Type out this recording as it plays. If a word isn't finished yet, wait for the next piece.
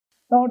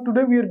Now,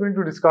 today we are going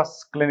to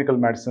discuss clinical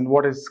medicine.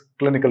 What is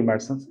clinical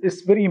medicine?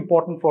 It's very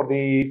important for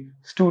the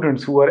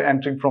students who are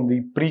entering from the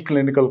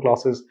preclinical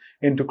classes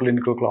into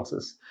clinical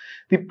classes.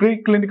 The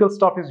preclinical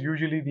stuff is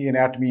usually the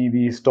anatomy,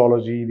 the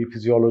histology, the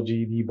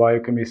physiology, the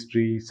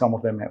biochemistry. Some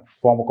of them have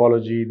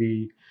pharmacology,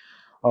 the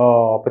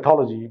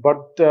pathology.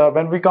 But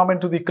when we come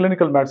into the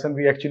clinical medicine,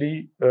 we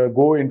actually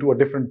go into a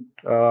different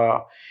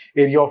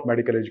area of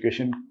medical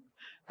education.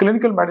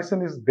 Clinical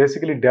medicine is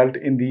basically dealt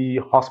in the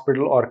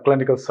hospital or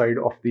clinical side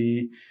of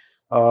the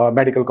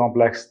medical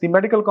complex. The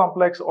medical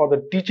complex or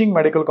the teaching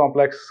medical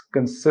complex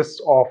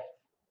consists of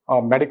a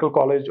medical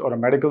college or a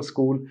medical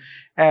school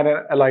and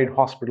an allied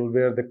hospital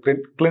where the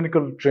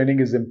clinical training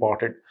is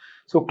imparted.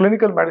 So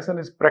clinical medicine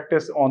is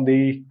practiced on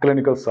the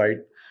clinical side.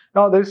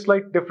 Now there is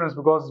slight difference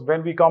because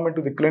when we come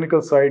into the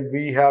clinical side,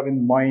 we have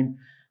in mind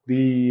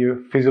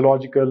the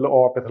physiological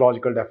or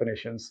pathological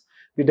definitions.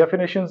 The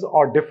definitions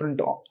are different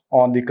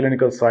on the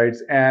clinical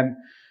sides, and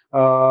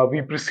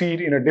we proceed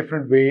in a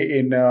different way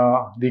in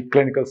the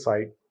clinical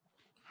side.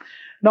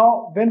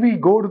 Now, when we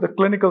go to the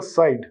clinical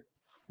side,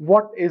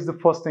 what is the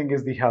first thing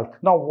is the health.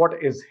 Now,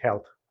 what is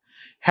health?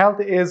 Health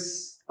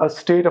is a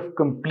state of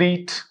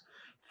complete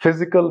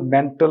physical,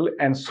 mental,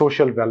 and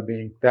social well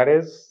being. That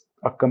is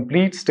a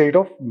complete state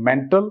of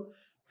mental,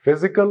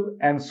 physical,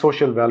 and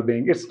social well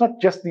being. It's not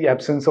just the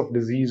absence of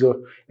disease or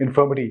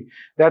infirmity,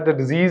 that the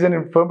disease and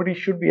infirmity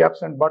should be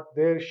absent, but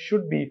there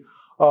should be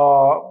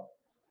uh,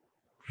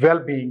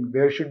 well-being.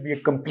 There should be a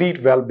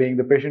complete well-being.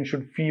 The patient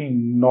should feel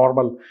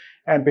normal,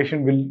 and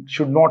patient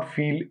should not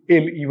feel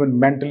ill even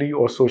mentally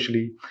or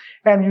socially.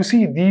 And you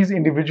see, these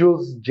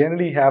individuals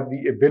generally have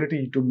the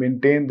ability to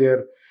maintain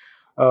their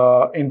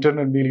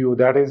internal milieu,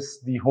 that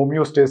is the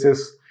homeostasis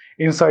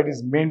inside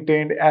is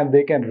maintained, and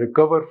they can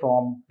recover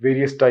from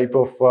various type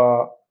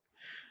of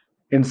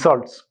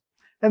insults.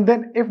 And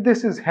then if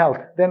this is health,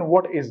 then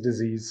what is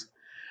disease?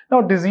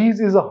 Now, disease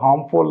is a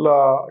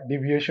harmful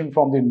deviation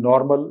from the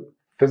normal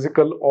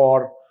physical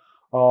or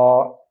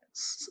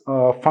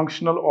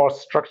functional or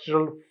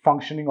structural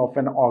functioning of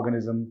an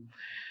organism.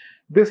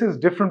 This is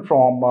different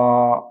from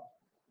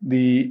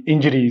the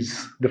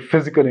injuries, the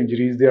physical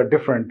injuries. They are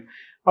different.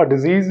 A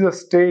disease is a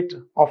state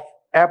of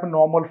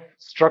abnormal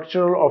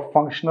structural or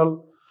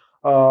functional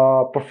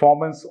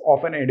performance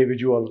of an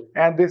individual,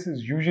 and this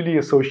is usually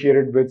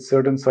associated with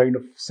certain kind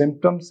of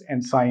symptoms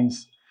and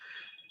signs.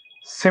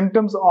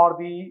 Symptoms are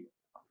the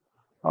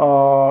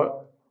uh,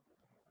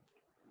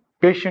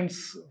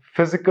 patient's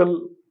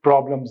physical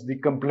problems, the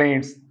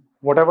complaints,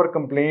 whatever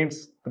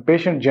complaints the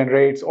patient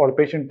generates or the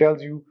patient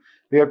tells you,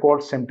 they are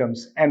called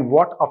symptoms. And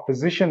what a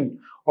physician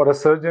or a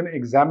surgeon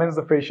examines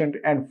the patient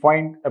and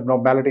find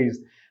abnormalities,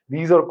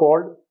 these are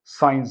called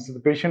signs. So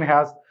the patient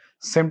has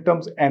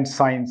symptoms and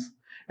signs.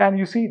 And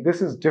you see,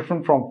 this is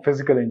different from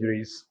physical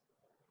injuries.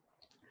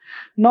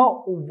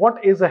 Now,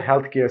 what is a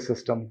healthcare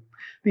system?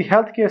 The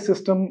healthcare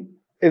system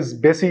is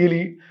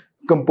basically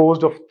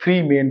composed of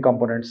three main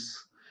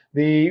components.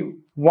 The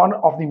one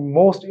of the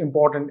most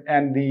important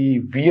and the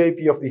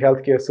VIP of the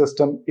healthcare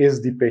system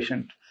is the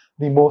patient,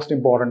 the most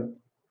important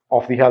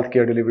of the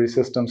healthcare delivery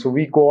system. So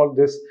we call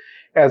this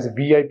as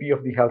VIP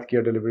of the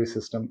healthcare delivery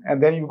system.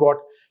 And then you've got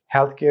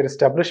healthcare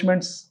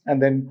establishments,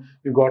 and then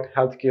you've got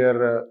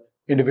healthcare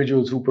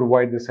individuals who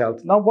provide this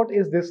health. Now, what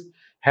is this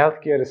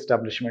healthcare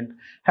establishment?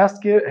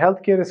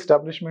 Healthcare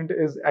establishment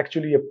is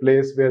actually a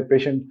place where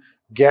patient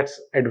gets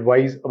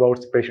advice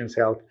about the patient's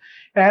health,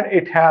 and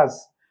it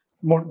has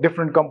more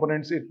different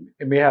components. It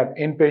may have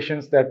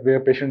inpatients, that where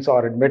patients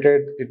are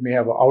admitted. It may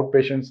have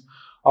outpatients.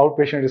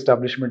 Outpatient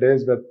establishment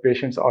is where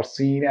patients are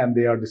seen and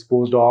they are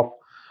disposed of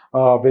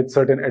with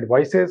certain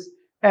advices.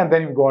 And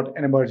then you've got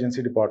an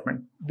emergency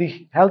department.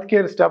 The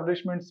healthcare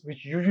establishments,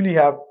 which usually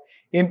have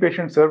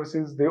inpatient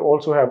services, they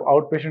also have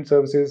outpatient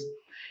services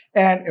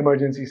and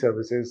emergency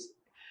services.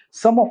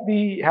 Some of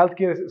the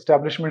healthcare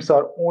establishments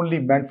are only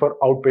meant for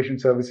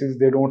outpatient services.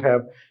 They don't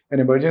have an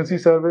emergency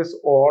service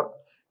or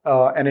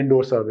an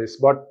indoor service.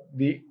 But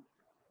the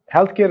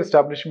healthcare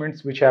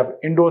establishments which have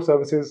indoor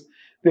services,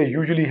 they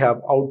usually have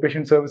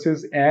outpatient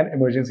services and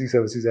emergency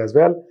services as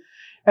well.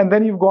 And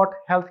then you've got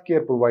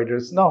healthcare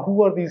providers. Now,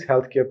 who are these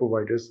healthcare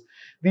providers?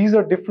 These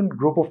are different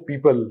group of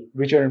people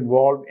which are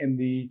involved in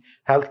the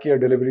healthcare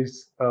delivery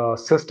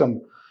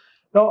system.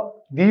 Now,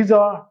 these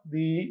are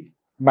the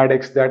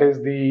medics, that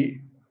is the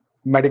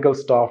medical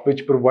staff,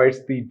 which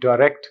provides the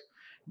direct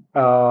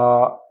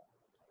uh,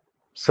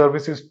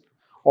 services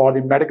or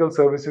the medical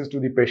services to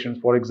the patients.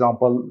 For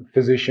example,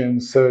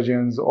 physicians,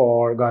 surgeons,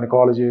 or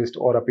gynecologists,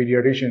 or a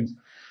pediatricians.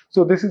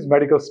 So this is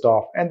medical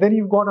staff. And then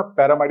you've got a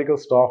paramedical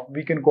staff.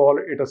 We can call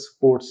it a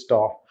support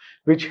staff,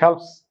 which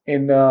helps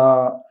in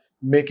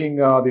making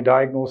the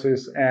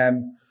diagnosis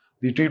and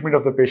the treatment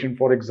of the patient.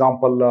 For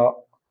example,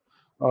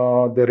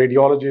 the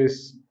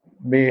radiologist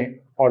may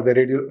or the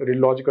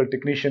radiological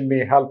technician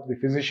may help the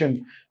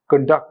physician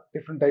conduct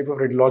different type of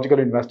radiological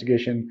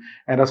investigation,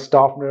 and a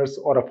staff nurse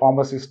or a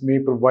pharmacist may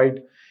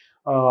provide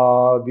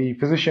the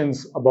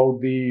physicians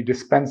about the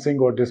dispensing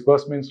or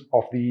disbursements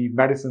of the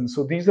medicine.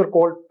 So these are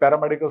called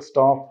paramedical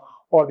staff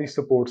or the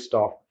support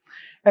staff.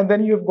 And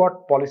then you've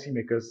got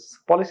policymakers.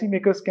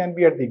 Policymakers can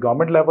be at the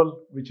government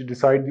level, which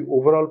decide the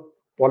overall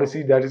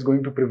policy that is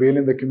going to prevail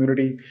in the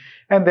community.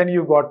 And then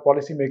you've got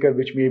policymaker,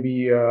 which may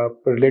be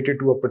related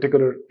to a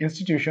particular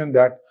institution,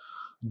 that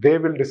they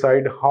will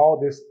decide how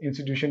this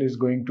institution is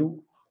going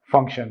to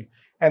function.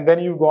 And then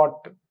you've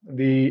got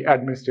the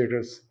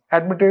administrators.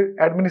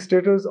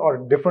 Administrators are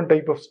different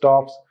type of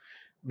staffs,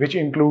 which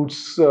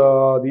includes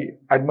the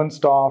admin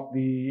staff,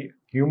 the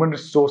human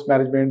resource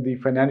management, the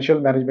financial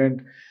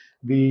management,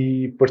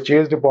 the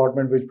purchase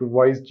department, which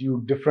provides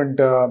you different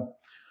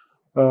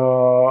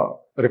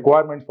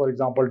requirements, for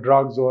example,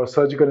 drugs or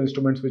surgical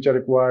instruments which are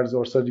required,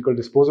 or surgical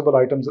disposable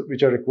items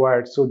which are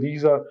required. So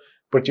these are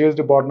purchase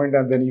department.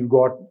 And then you've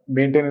got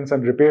maintenance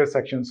and repair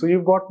section. So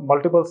you've got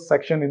multiple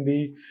section in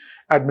the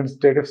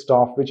administrative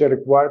staff which are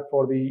required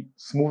for the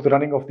smooth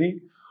running of the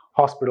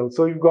hospital.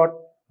 So you've got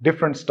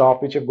different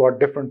staff which have got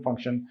different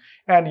function,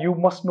 and you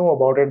must know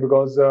about it,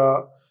 because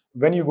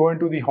when you go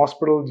into the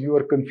hospitals, you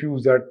are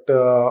confused that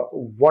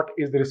what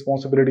is the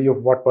responsibility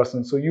of what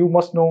person. So you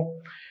must know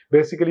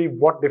basically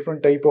what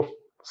different type of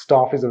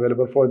staff is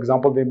available. For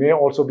example, there may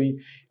also be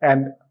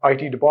an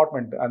IT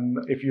department, and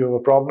if you have a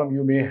problem,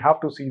 you may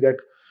have to see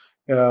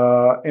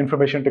that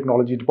information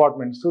technology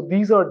department. So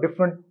these are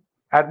different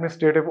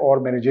administrative or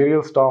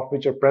managerial staff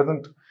which are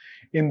present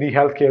in the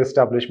healthcare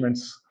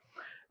establishments.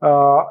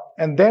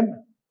 And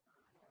then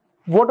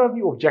what are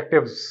the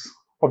objectives?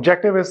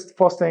 Objective is,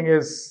 first thing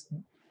is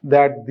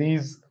that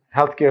these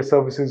healthcare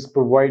services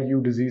provide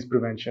you disease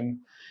prevention.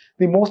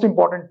 The most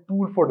important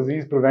tool for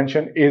disease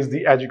prevention is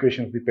the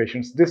education of the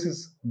patients. This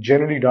is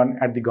generally done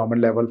at the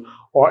government level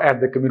or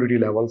at the community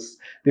levels.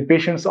 The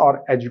patients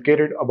are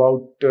educated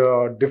about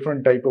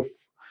different type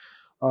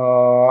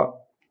of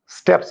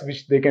steps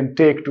which they can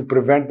take to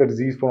prevent the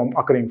disease from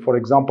occurring. For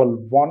example,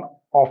 one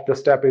of the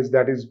step is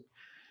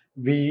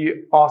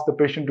we ask the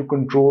patient to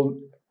control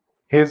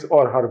his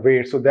or her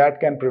weight, so that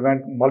can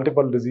prevent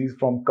multiple disease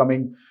from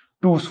coming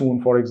too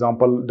soon. For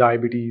example,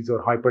 diabetes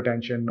or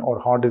hypertension or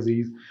heart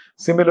disease.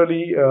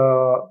 Similarly,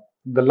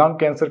 the lung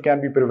cancer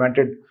can be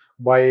prevented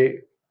by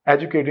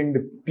educating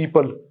the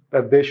people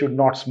that they should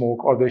not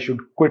smoke or they should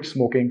quit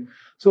smoking.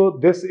 So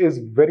this is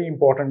very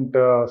important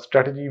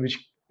strategy, which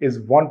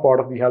is one part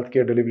of the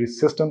healthcare delivery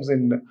systems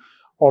in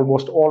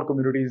almost all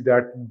communities,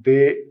 that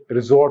they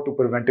resort to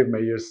preventive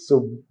measures.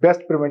 So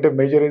best preventive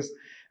measure is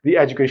the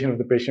education of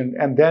the patient.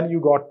 And then you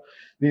got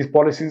these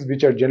policies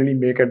which are generally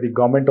made at the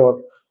government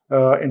or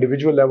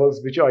individual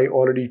levels, which I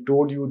already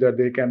told you that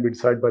they can be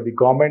decided by the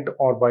government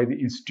or by the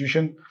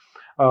institution.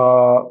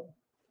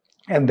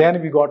 And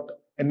then we got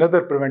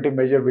another preventive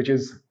measure, which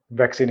is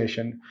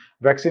vaccination.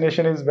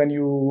 Vaccination is when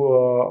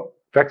you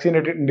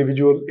vaccinate an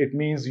individual, it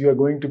means you are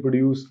going to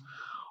produce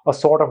a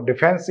sort of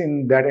defense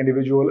in that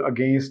individual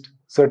against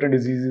certain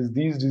diseases.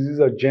 These diseases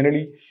are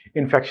generally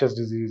infectious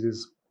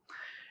diseases.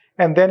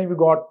 And then we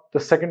got the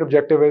second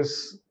objective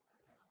is,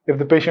 if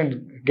the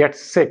patient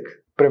gets sick,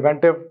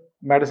 preventive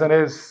medicine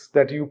is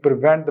that you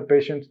prevent the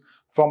patient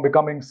from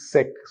becoming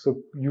sick.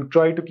 So you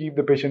try to keep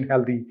the patient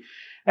healthy.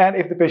 And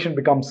if the patient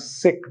becomes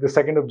sick, the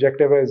second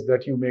objective is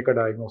that you make a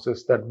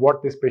diagnosis that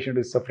what this patient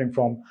is suffering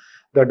from.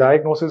 The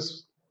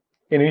diagnosis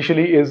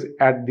initially is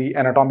at the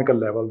anatomical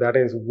level, that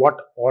is what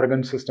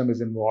organ system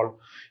is involved.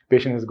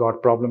 Patient has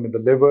got problem in the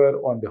liver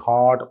or in the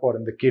heart or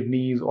in the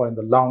kidneys or in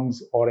the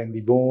lungs or in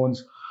the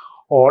bones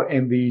or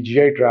in the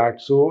GI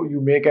tract. So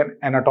you make an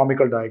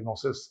anatomical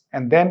diagnosis,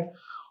 and then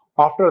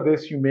after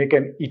this you make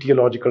an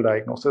etiological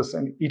diagnosis.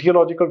 And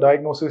etiological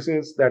diagnosis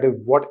is, that is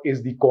what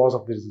is the cause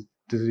of this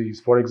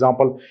disease. For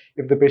example,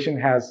 if the patient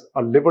has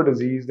a liver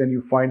disease, then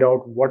you find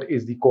out what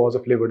is the cause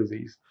of liver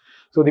disease.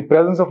 So the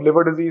presence of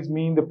liver disease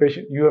means the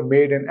patient, you have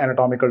made an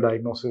anatomical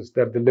diagnosis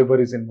that the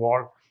liver is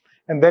involved.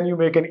 And then you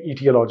make an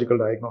etiological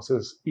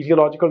diagnosis.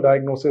 Etiological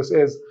diagnosis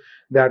is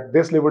that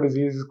this liver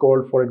disease is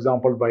called, for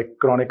example, by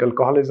chronic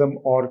alcoholism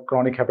or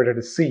chronic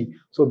hepatitis C.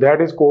 So that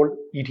is called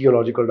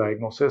etiological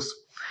diagnosis.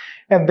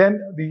 And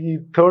then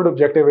the third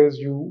objective is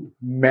you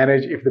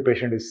manage if the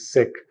patient is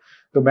sick.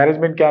 The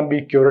management can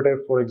be curative.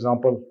 For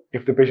example,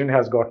 if the patient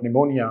has got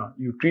pneumonia,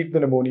 you treat the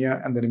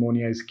pneumonia and the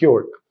pneumonia is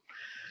cured.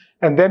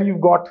 And then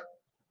you've got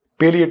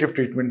palliative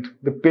treatment.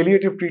 The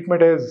palliative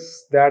treatment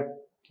is that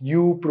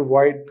you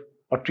provide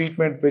a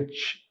treatment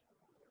which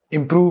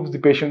improves the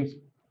patient's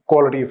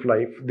quality of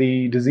life.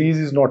 The disease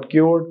is not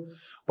cured,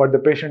 but the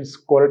patient's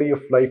quality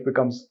of life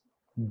becomes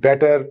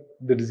better.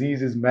 The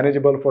disease is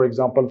manageable. For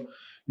example,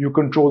 you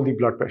control the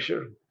blood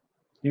pressure,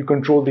 you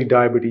control the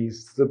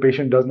diabetes. The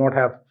patient does not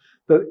have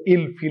the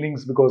ill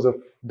feelings because of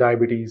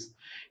diabetes.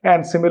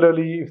 And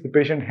similarly, if the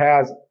patient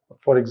has,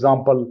 for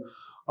example,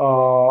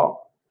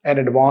 an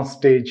advanced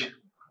stage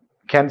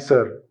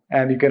cancer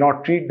and you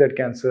cannot treat that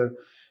cancer,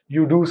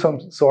 you do some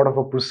sort of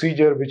a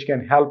procedure which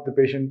can help the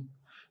patient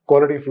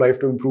quality of life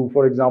to improve.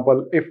 For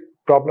example, if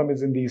problem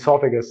is in the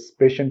esophagus,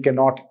 patient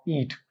cannot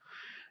eat,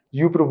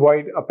 you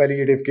provide a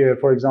palliative care.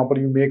 For example,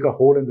 you make a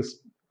hole in the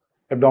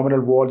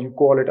abdominal wall, you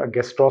call it a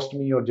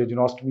gastrostomy or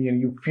jejunostomy, and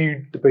you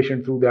feed the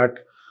patient through that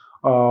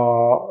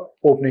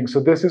opening.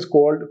 So this is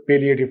called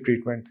palliative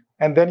treatment.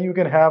 And then you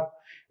can have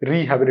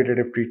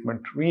rehabilitative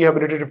treatment.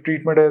 Rehabilitative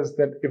treatment is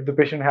that if the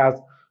patient has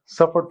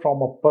suffered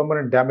from a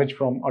permanent damage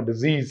from a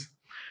disease,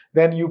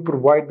 then you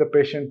provide the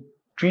patient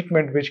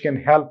treatment which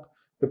can help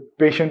the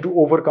patient to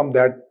overcome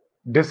that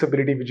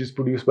disability which is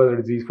produced by the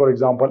disease. For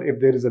example,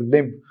 if there is a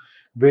limb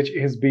which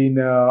has been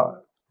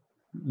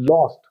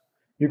lost,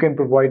 you can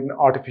provide an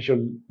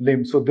artificial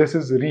limb. So this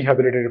is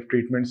rehabilitative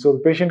treatment. So the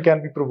patient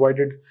can be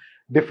provided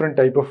different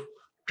type of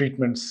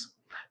treatments.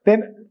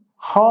 Then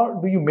how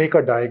do you make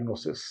a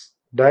diagnosis?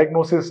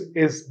 Diagnosis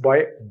is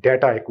by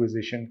data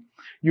acquisition.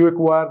 You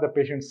acquire the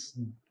patient's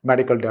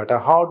medical data.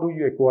 How do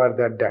you acquire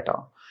that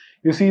data?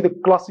 You see,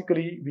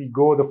 classically we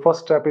go, the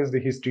first step is the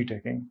history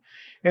taking.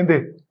 In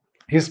the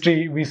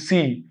history, we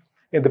see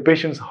in the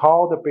patients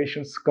how the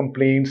patient's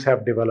complaints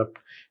have developed,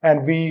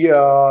 and we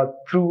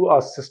through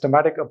a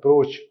systematic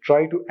approach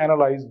try to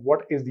analyze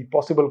what is the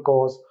possible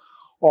cause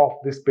of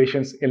this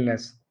patient's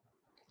illness.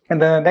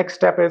 And then the next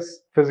step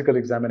is physical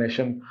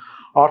examination.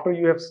 After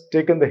you have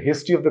taken the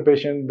history of the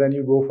patient, then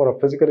you go for a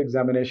physical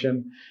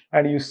examination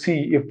and you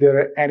see if there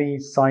are any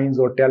signs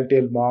or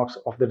telltale marks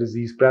of the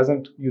disease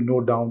present, you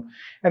note down.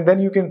 And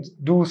then you can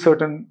do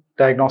certain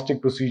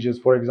diagnostic procedures.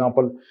 For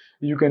example,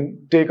 you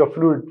can take a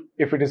fluid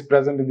if it is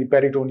present in the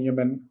peritoneum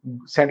and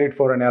send it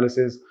for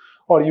analysis,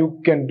 or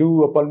you can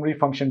do a pulmonary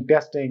function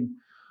testing.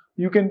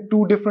 You can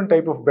do different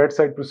type of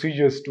bedside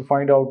procedures to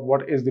find out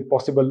what is the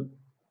possible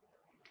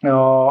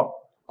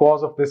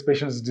cause of this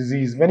patient's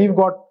disease. When you've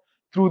got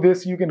through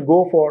this, you can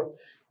go for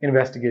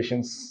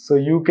investigations. So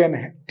you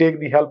can take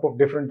the help of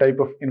different type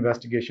of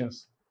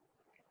investigations.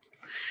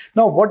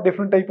 Now, what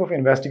different type of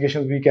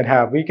investigations we can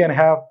have? We can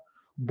have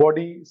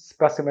body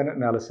specimen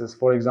analysis.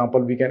 For example,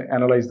 we can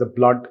analyze the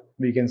blood,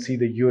 we can see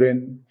the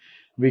urine,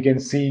 we can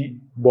see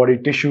body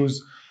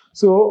tissues.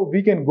 So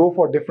we can go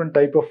for different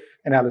type of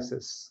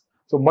analysis.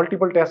 So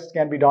multiple tests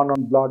can be done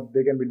on blood,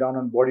 they can be done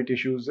on body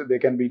tissues, they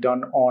can be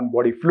done on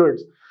body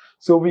fluids.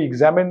 So we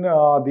examine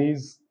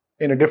these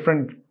in a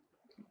different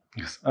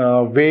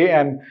way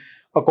and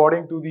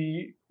according to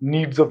the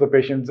needs of the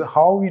patients.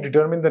 How we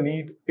determine the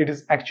need, it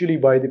is actually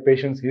by the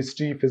patient's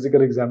history,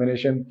 physical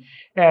examination,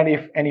 and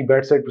if any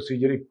bedside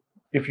procedure,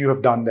 if you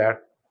have done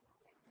that.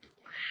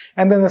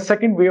 And then the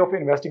second way of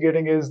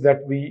investigating is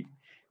that we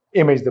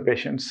image the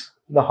patients.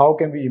 Now, how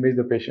can we image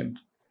the patient?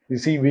 You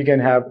see, we can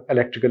have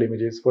electrical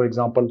images. For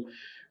example,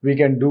 we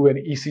can do an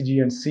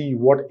ECG and see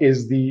what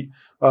is the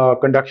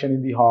conduction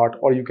in the heart,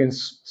 or you can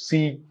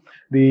see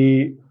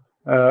the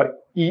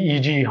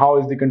EEG, how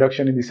is the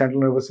conduction in the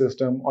central nervous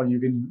system, or you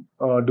can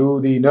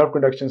do the nerve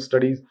conduction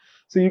studies.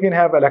 So you can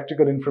have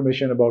electrical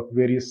information about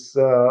various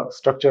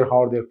structure,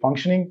 how they're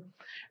functioning.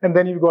 And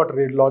then you've got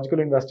radiological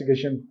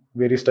investigation,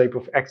 various type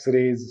of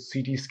X-rays,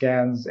 CT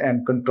scans,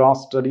 and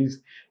contrast studies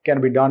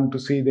can be done to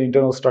see the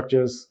internal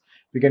structures.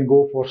 We can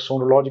go for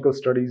sonological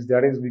studies,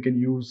 that is, we can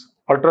use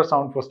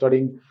ultrasound for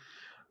studying.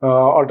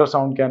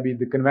 Ultrasound can be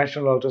the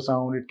conventional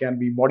ultrasound, it can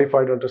be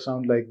modified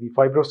ultrasound like the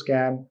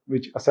fibroscan,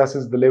 which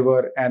assesses the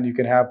liver, and you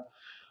can have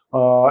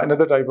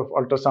another type of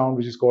ultrasound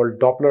which is called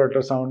Doppler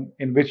ultrasound,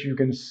 in which you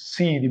can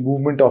see the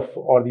movement of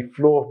or the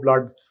flow of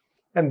blood,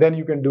 and then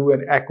you can do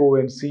an echo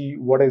and see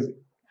what is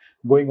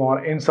going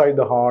on inside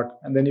the heart.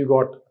 And then you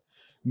got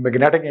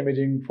magnetic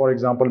imaging, for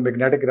example,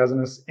 magnetic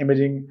resonance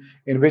imaging,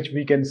 in which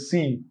we can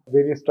see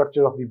various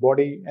structure of the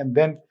body. And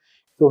then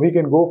so we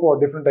can go for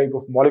different type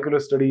of molecular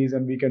studies,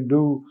 and we can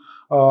do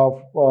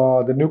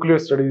the nuclear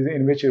studies,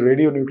 in which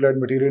radionuclide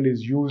material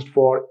is used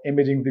for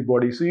imaging the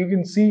body. So you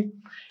can see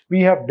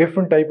we have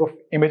different type of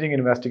imaging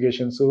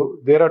investigation. So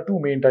there are two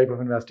main type of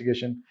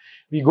investigation.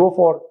 We go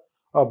for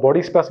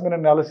body specimen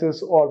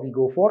analysis, or we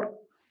go for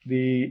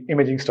the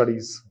imaging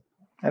studies.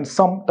 And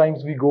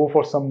sometimes we go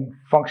for some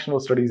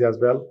functional studies as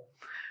well.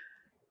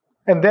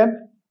 And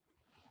then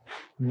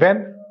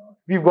when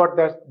we've got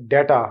that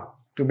data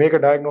to make a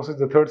diagnosis,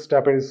 the third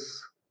step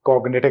is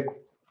cognitive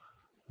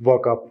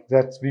workup.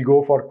 That's we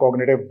go for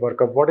cognitive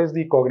workup. What is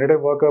the cognitive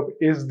workup?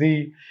 Is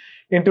the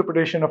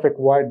interpretation of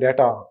acquired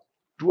data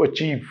to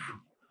achieve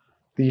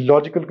the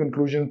logical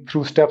conclusion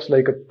through steps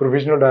like a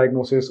provisional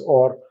diagnosis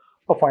or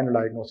a final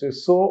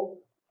diagnosis. So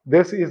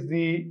this is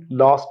the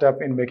last step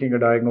in making a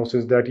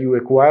diagnosis, that you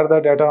acquire the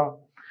data,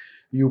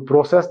 you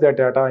process that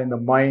data in the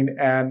mind,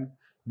 and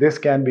this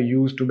can be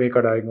used to make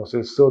a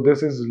diagnosis. So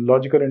this is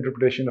logical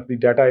interpretation of the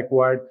data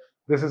acquired.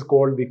 This is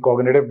called the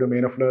cognitive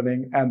domain of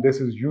learning, and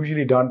this is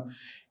usually done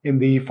in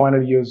the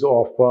final years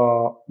of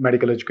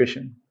medical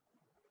education.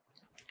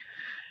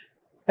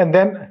 And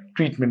then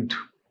treatment.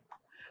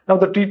 Now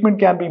the treatment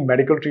can be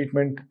medical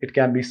treatment, it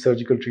can be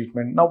surgical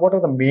treatment. Now what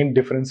are the main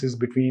differences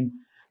between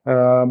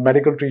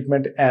medical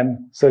treatment and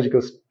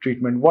surgical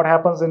treatment? What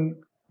happens in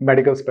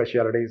medical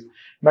specialties?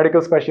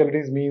 Medical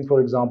specialties means,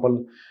 for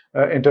example,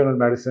 internal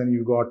medicine,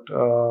 you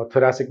got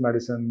thoracic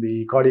medicine,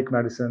 the cardiac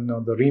medicine,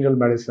 or the renal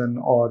medicine,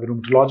 or the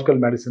rheumatological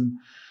medicine.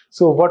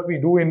 So what we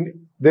do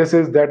in this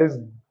is, that is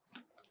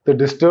the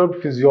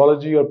disturbed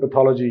physiology or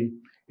pathology,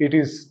 it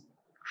is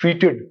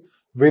treated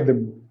with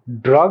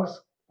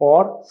drugs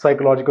or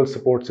psychological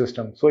support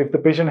system. So if the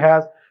patient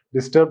has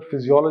disturbed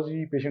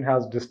physiology, patient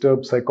has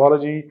disturbed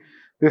psychology.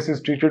 This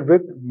is treated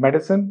with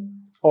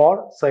medicine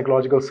or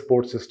psychological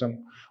support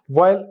system.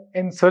 While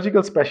in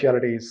surgical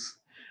specialties,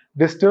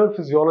 disturbed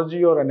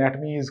physiology or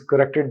anatomy is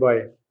corrected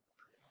by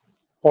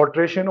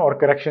alteration or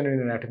correction in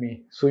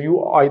anatomy. So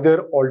you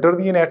either alter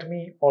the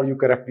anatomy or you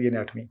correct the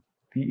anatomy.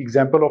 The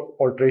example of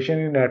alteration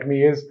in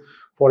anatomy is,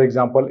 for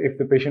example, if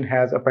the patient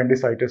has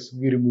appendicitis,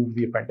 we remove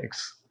the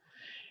appendix.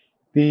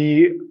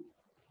 The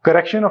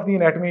correction of the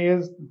anatomy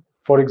is,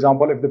 for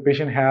example, if the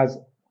patient has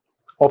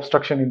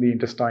obstruction in the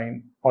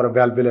intestine or a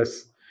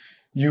valvulus,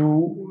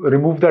 you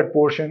remove that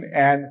portion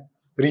and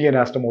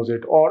re-anastomose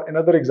it. Or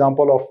another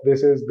example of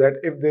this is that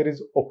if there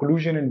is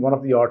occlusion in one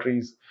of the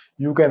arteries,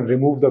 you can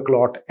remove the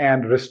clot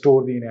and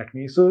restore the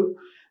anatomy. So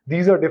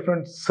these are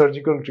different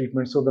surgical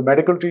treatments. So the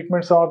medical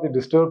treatments are the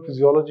disturbed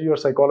physiology or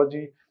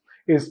psychology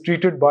is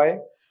treated by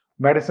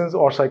medicines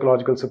or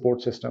psychological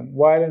support system.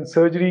 While in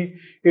surgery,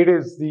 it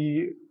is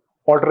the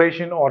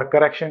alteration or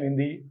correction in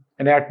the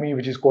anatomy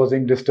which is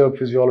causing disturbed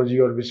physiology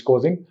or which is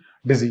causing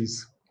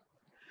disease.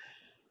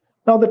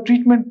 Now the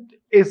treatment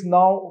is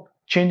now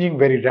changing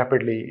very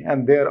rapidly,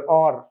 and there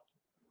are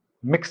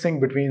mixing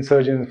between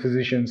surgeons and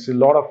physicians. A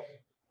lot of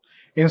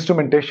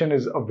instrumentation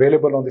is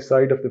available on the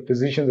side of the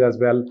physicians as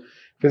well.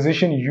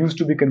 Physician used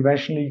to be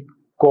conventionally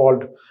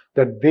called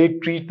that they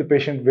treat the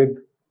patient with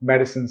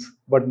medicines,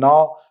 but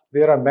now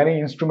there are many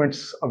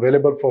instruments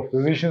available for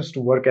physicians to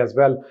work as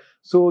well.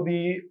 So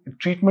the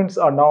treatments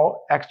are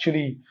now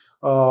actually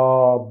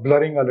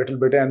blurring a little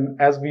bit, and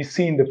as we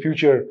see in the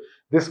future,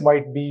 this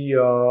might be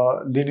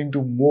leading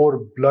to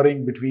more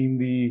blurring between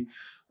the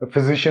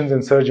physicians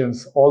and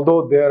surgeons.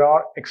 Although there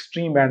are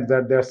extreme ends,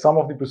 that there some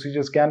of the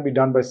procedures can be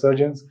done by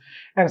surgeons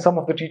and some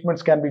of the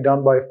treatments can be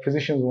done by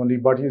physicians only.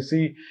 But you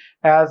see,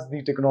 as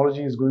the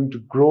technology is going to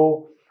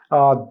grow,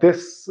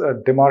 this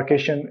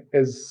demarcation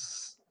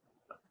is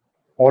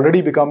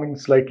already becoming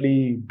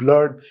slightly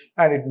blurred,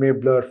 and it may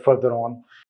blur further on.